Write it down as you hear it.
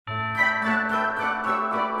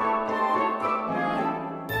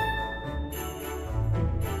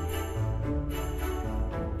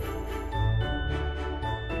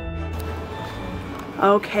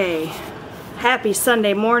Okay, happy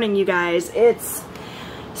Sunday morning, you guys. It's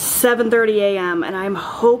 7:30 a.m. and I'm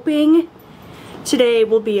hoping today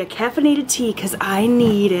will be a caffeinated tea because I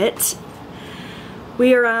need it.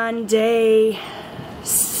 We are on day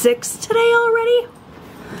 6 today already,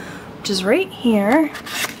 which is right here.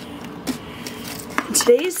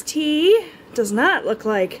 Today's tea does not look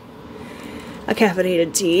like a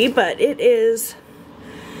caffeinated tea, but it is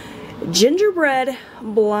gingerbread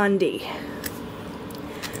blondie.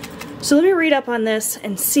 So let me read up on this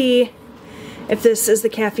and see if this is the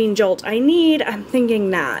caffeine jolt I need. I'm thinking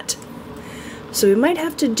not. So we might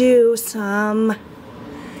have to do some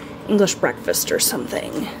English breakfast or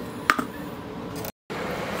something.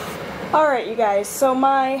 Alright, you guys, so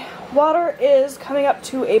my water is coming up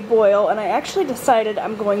to a boil, and I actually decided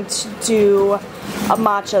I'm going to do a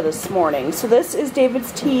matcha this morning. So this is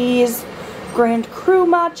David's Tea's Grand Cru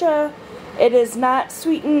matcha. It is not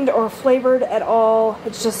sweetened or flavored at all.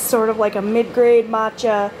 It's just sort of like a mid-grade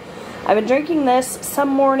matcha. I've been drinking this some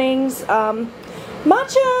mornings.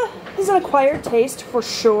 Matcha is an acquired taste for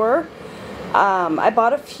sure. I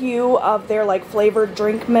bought a few of their like flavored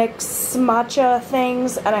drink mix matcha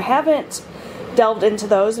things, and I haven't delved into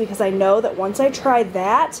those because I know that once I try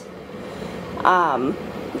that,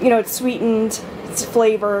 you know, it's sweetened, it's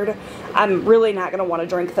flavored, I'm really not going to want to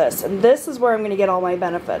drink this. And this is where I'm going to get all my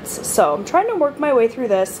benefits. So I'm trying to work my way through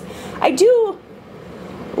this. I do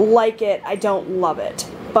like it. I don't love it.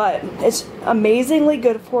 But it's amazingly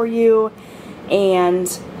good for you. And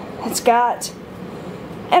it's got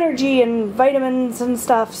energy and vitamins and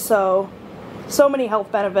stuff. So many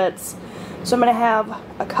health benefits. So I'm going to have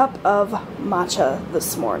a cup of matcha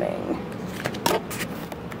this morning.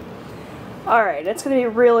 Alright, it's going to be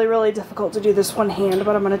really, really difficult to do this one hand,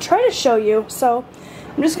 but I'm going to try to show you. So,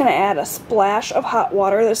 I'm just going to add a splash of hot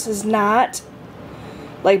water. This is not,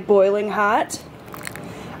 like, boiling hot.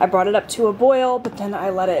 I brought it up to a boil, but then I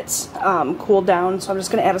let it cool down. So, I'm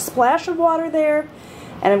just going to add a splash of water there,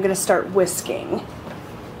 and I'm going to start whisking.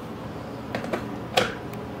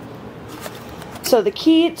 So, the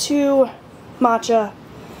key to matcha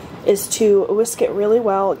is to whisk it really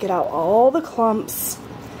well, get out all the clumps,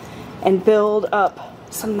 and build up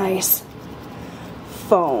some nice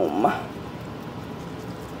foam.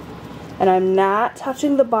 And I'm not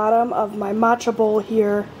touching the bottom of my matcha bowl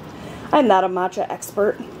here. I'm not a matcha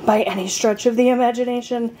expert by any stretch of the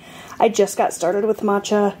imagination. I just got started with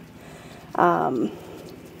matcha.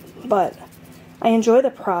 But I enjoy the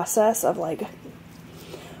process of like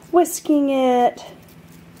whisking it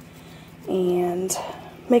and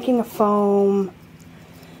making a foam.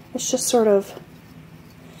 It's just sort of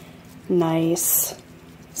nice.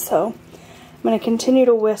 So I'm going to continue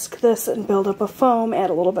to whisk this and build up a foam, add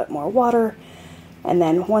a little bit more water, and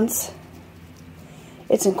then once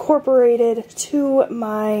it's incorporated to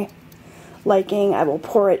my liking, I will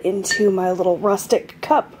pour it into my little rustic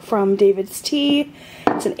cup from David's Tea.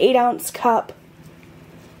 It's an 8-ounce cup.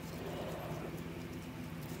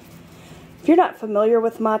 If you're not familiar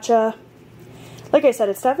with matcha, like I said,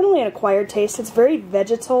 it's definitely an acquired taste. It's very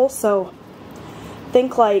vegetal, so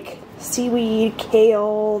think like seaweed,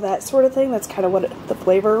 kale, that sort of thing. That's kind of what the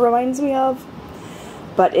flavor reminds me of.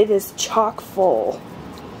 But it is chock full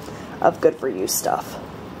of good for you stuff.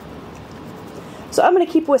 So I'm going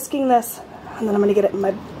to keep whisking this, and then I'm going to get it in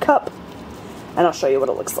my cup, and I'll show you what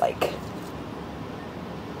it looks like.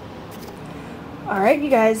 Alright, you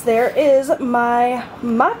guys, there is my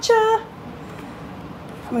matcha.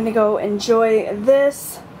 I'm going to go enjoy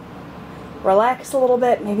this, relax a little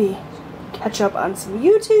bit, maybe catch up on some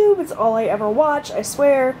YouTube. It's all I ever watch, I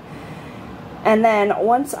swear. And then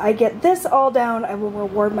once I get this all down, I will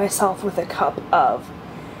reward myself with a cup of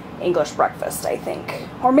English breakfast, I think.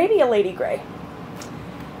 Or maybe a Lady Grey.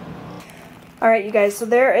 Alright, you guys, so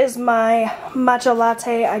there is my matcha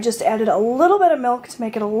latte. I just added a little bit of milk to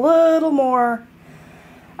make it a little more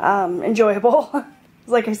enjoyable.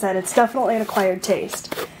 Like I said, it's definitely an acquired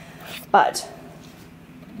taste. But,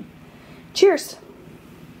 cheers!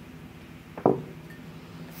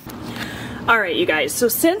 Alright, you guys, so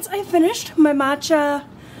since I finished my matcha,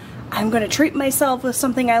 I'm going to treat myself with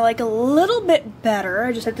something I like a little bit better.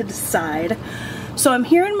 I just have to decide. So I'm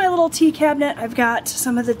here in my little tea cabinet. I've got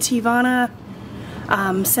some of the Teavana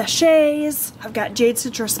sachets. I've got Jade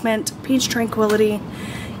Citrus Mint, Peach Tranquility,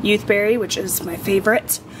 Youthberry, which is my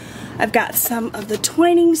favorite. I've got some of the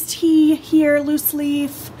Twinings tea here, loose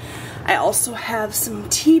leaf. I also have some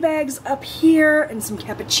tea bags up here and some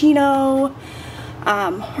cappuccino.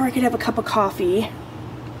 Or I could have a cup of coffee.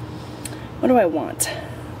 What do I want?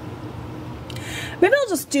 Maybe I'll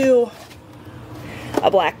just do a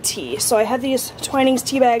black tea. So I have these Twinings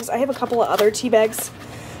tea bags. I have a couple of other tea bags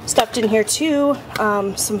stuffed in here too.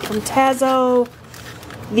 Some from Tazo,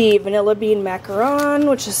 the vanilla bean macaron,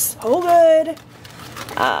 which is so good.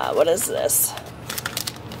 What is this?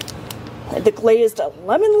 The glazed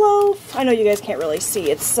lemon loaf. I know you guys can't really see.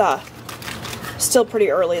 It's still pretty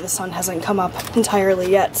early. The sun hasn't come up entirely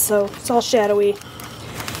yet, so it's all shadowy.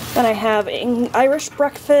 Then I have Irish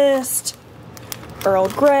breakfast, Earl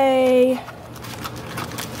Grey,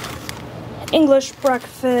 English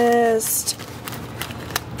breakfast.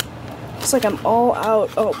 Looks like I'm all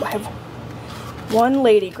out. Oh, I have one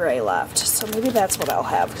Lady Grey left, so maybe that's what I'll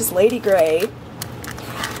have, because Lady Grey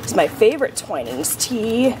is my favorite Twinings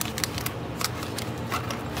tea.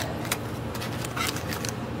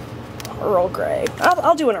 Earl Grey.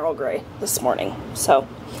 I'll do an Earl Grey this morning. So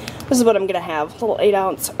this is what I'm going to have. A little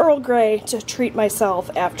 8-ounce Earl Grey to treat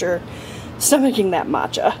myself after stomaching that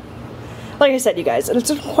matcha. Like I said, you guys,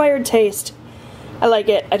 it's an acquired taste. I like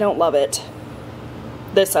it. I don't love it.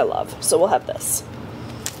 This I love. So we'll have this.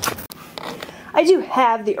 I do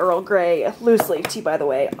have the Earl Grey loose leaf tea, by the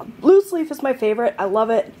way. Loose leaf is my favorite. I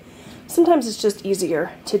love it. Sometimes it's just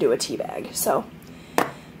easier to do a tea bag. So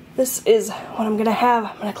this is what I'm going to have.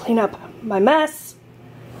 I'm going to clean up my mess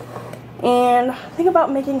and think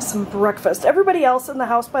about making some breakfast. Everybody else in the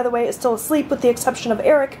house, by the way, is still asleep with the exception of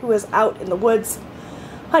Eric, who is out in the woods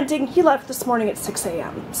hunting. He left this morning at 6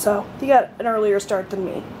 a.m. so he got an earlier start than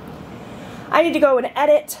me. I need to go and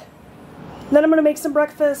edit. Then I'm going to make some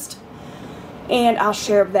breakfast and I'll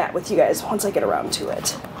share that with you guys once I get around to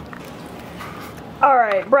it.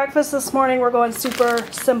 Alright, breakfast this morning, we're going super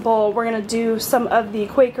simple. We're going to do some of the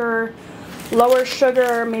Quaker lower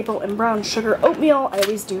sugar, maple and brown sugar oatmeal. I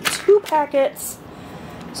always do 2 packets.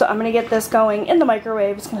 So I'm going to get this going in the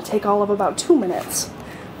microwave. It's going to take all of about 2 minutes,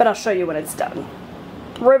 but I'll show you when it's done.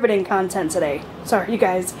 Riveting content today. Sorry, you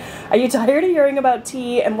guys. Are you tired of hearing about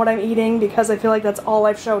tea and what I'm eating? Because I feel like that's all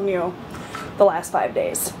I've shown you the last 5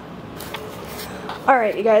 days.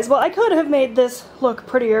 Alright, you guys, well, I could have made this look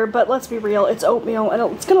prettier, but let's be real, it's oatmeal,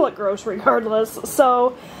 and it's going to look gross regardless.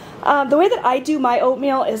 So, the way that I do my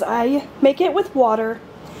oatmeal is I make it with water,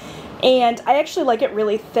 and I actually like it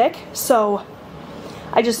really thick, so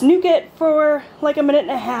I just nuke it for like a minute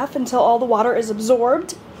and a half until all the water is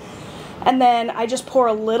absorbed, and then I just pour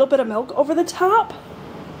a little bit of milk over the top,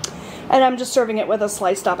 and I'm just serving it with a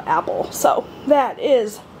sliced up apple. So, that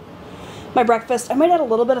is my breakfast. I might add a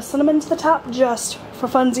little bit of cinnamon to the top just for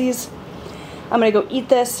funsies. I'm gonna go eat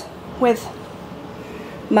this with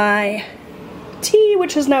my tea,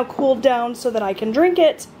 which is now cooled down so that I can drink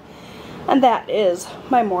it. And that is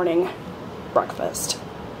my morning breakfast.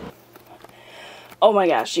 Oh my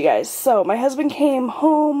gosh, you guys. So my husband came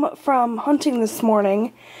home from hunting this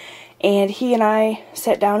morning and he and I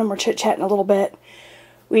sat down and were chit-chatting a little bit.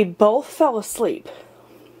 We both fell asleep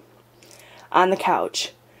on the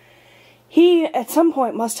couch. He, at some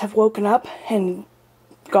point, must have woken up and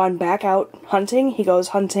gone back out hunting. He goes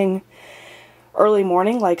hunting early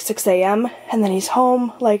morning, like 6 a.m., and then he's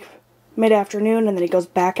home, like, mid-afternoon, and then he goes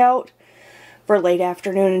back out for late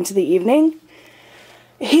afternoon into the evening.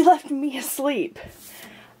 He left me asleep.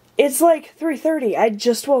 It's like 3:30. I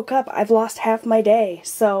just woke up. I've lost half my day,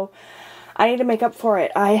 so I need to make up for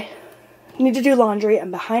it. I need to do laundry.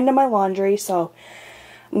 I'm behind on my laundry, so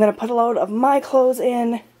I'm going to put a load of my clothes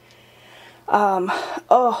in.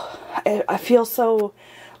 I feel so,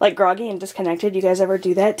 like, groggy and disconnected. You guys ever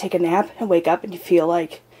do that? Take a nap and wake up and you feel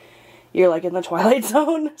like you're, like, in the Twilight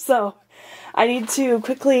Zone? So, I need to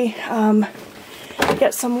quickly,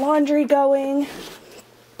 get some laundry going.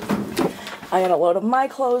 I got a load of my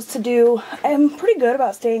clothes to do. I'm pretty good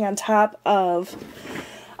about staying on top of,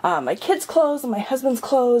 my kids' clothes and my husband's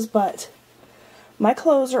clothes, but my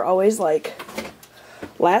clothes are always, like,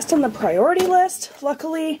 last on the priority list.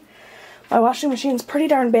 Luckily, my washing machine's pretty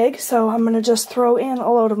darn big, so I'm going to just throw in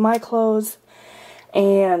a load of my clothes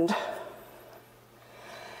and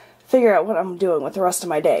figure out what I'm doing with the rest of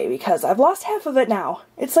my day, because I've lost half of it now.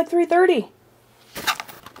 It's like 3:30.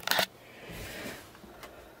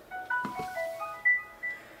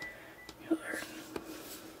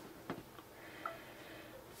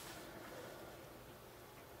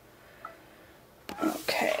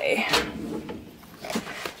 Okay.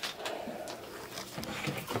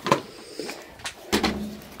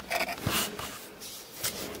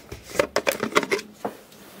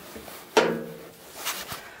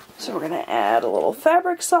 So we're going to add a little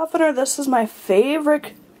fabric softener. This is my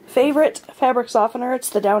favorite fabric softener. It's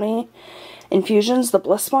the Downy Infusions, the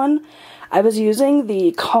Bliss one. I was using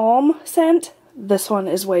the Calm scent. This one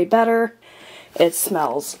is way better. It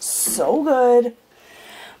smells so good.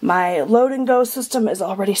 My load and go system is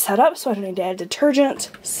already set up, so I don't need to add detergent.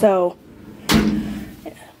 So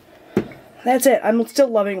that's it. I'm still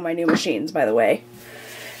loving my new machines, by the way.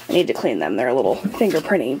 I need to clean them. They're a little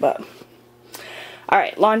fingerprinty, but...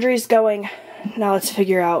 Alright, laundry's going. Now let's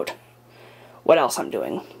figure out what else I'm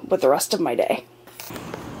doing with the rest of my day.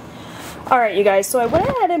 Alright, you guys, so I went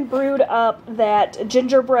ahead and brewed up that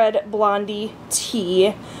gingerbread blondie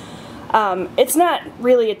tea. It's not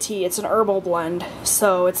really a tea, it's an herbal blend,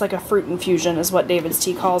 so it's like a fruit infusion is what David's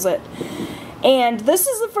Tea calls it. And this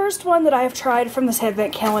is the first one that I have tried from this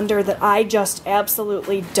advent calendar that I just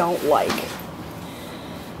absolutely don't like.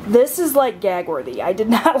 This is like gag-worthy. I did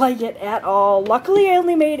not like it at all. Luckily, I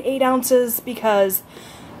only made 8 ounces because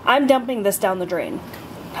I'm dumping this down the drain.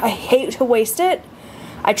 I hate to waste it.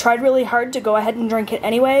 I tried really hard to go ahead and drink it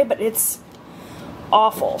anyway, but it's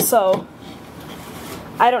awful. So,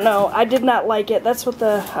 I don't know. I did not like it. That's what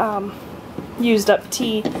the used up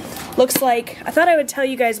tea looks like. I thought I would tell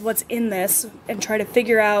you guys what's in this and try to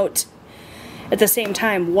figure out at the same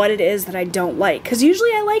time what it is that I don't like. Because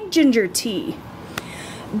usually I like ginger tea.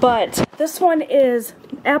 But this one is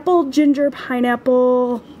apple, ginger,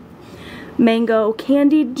 pineapple, mango,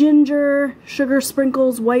 candied ginger, sugar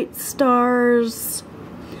sprinkles, white stars,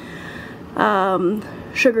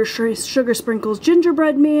 sugar sprinkles,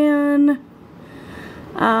 gingerbread man,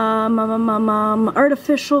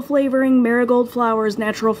 artificial flavoring, marigold flowers,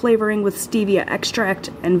 natural flavoring with stevia extract,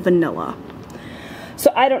 and vanilla.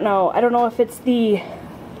 So I don't know. I don't know if it's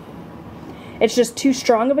just too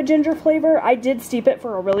strong of a ginger flavor. I did steep it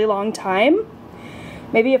for a really long time.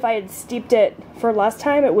 Maybe if I had steeped it for less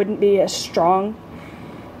time, it wouldn't be as strong.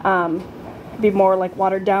 It'd be more like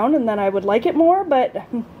watered down, and then I would like it more, but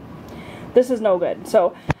this is no good.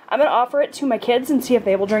 So I'm going to offer it to my kids and see if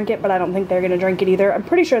they will drink it, but I don't think they're going to drink it either. I'm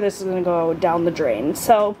pretty sure this is going to go down the drain.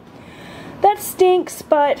 So that stinks,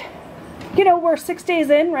 but you know, we're 6 days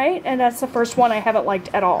in, right? And that's the first one I haven't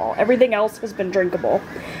liked at all. Everything else has been drinkable.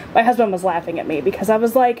 My husband was laughing at me because I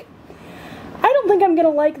was like, I don't think I'm going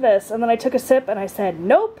to like this. And then I took a sip and I said,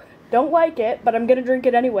 nope, don't like it, but I'm going to drink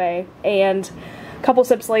it anyway. And a couple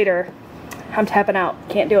sips later, I'm tapping out.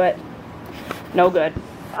 Can't do it. No good.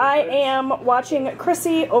 I am watching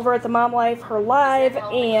Chrissy over at the Mom Life, her live,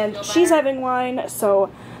 and she's having wine, so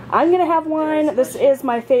I'm going to have wine. This is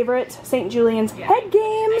my favorite St. Julian's Head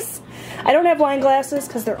Games. I don't have wine glasses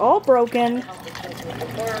because they're all broken,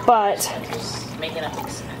 but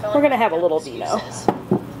we're going to have a little vino.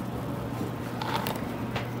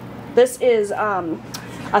 This is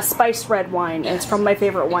a spice red wine, and it's from my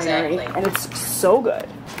favorite winery, and it's so good.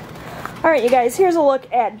 Alright, you guys, here's a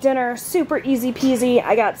look at dinner. Super easy peasy.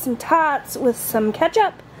 I got some tots with some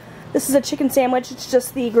ketchup. This is a chicken sandwich. It's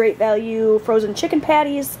just the Great Value frozen chicken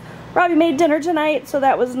patties. Robbie made dinner tonight, so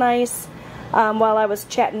that was nice while I was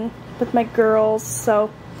chatting with my girls.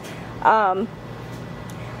 So, yeah, I'm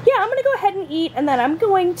going to go ahead and eat, and then I'm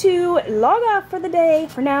going to log off for the day.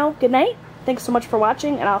 For now, good night. Thanks so much for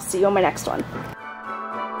watching, and I'll see you on my next one.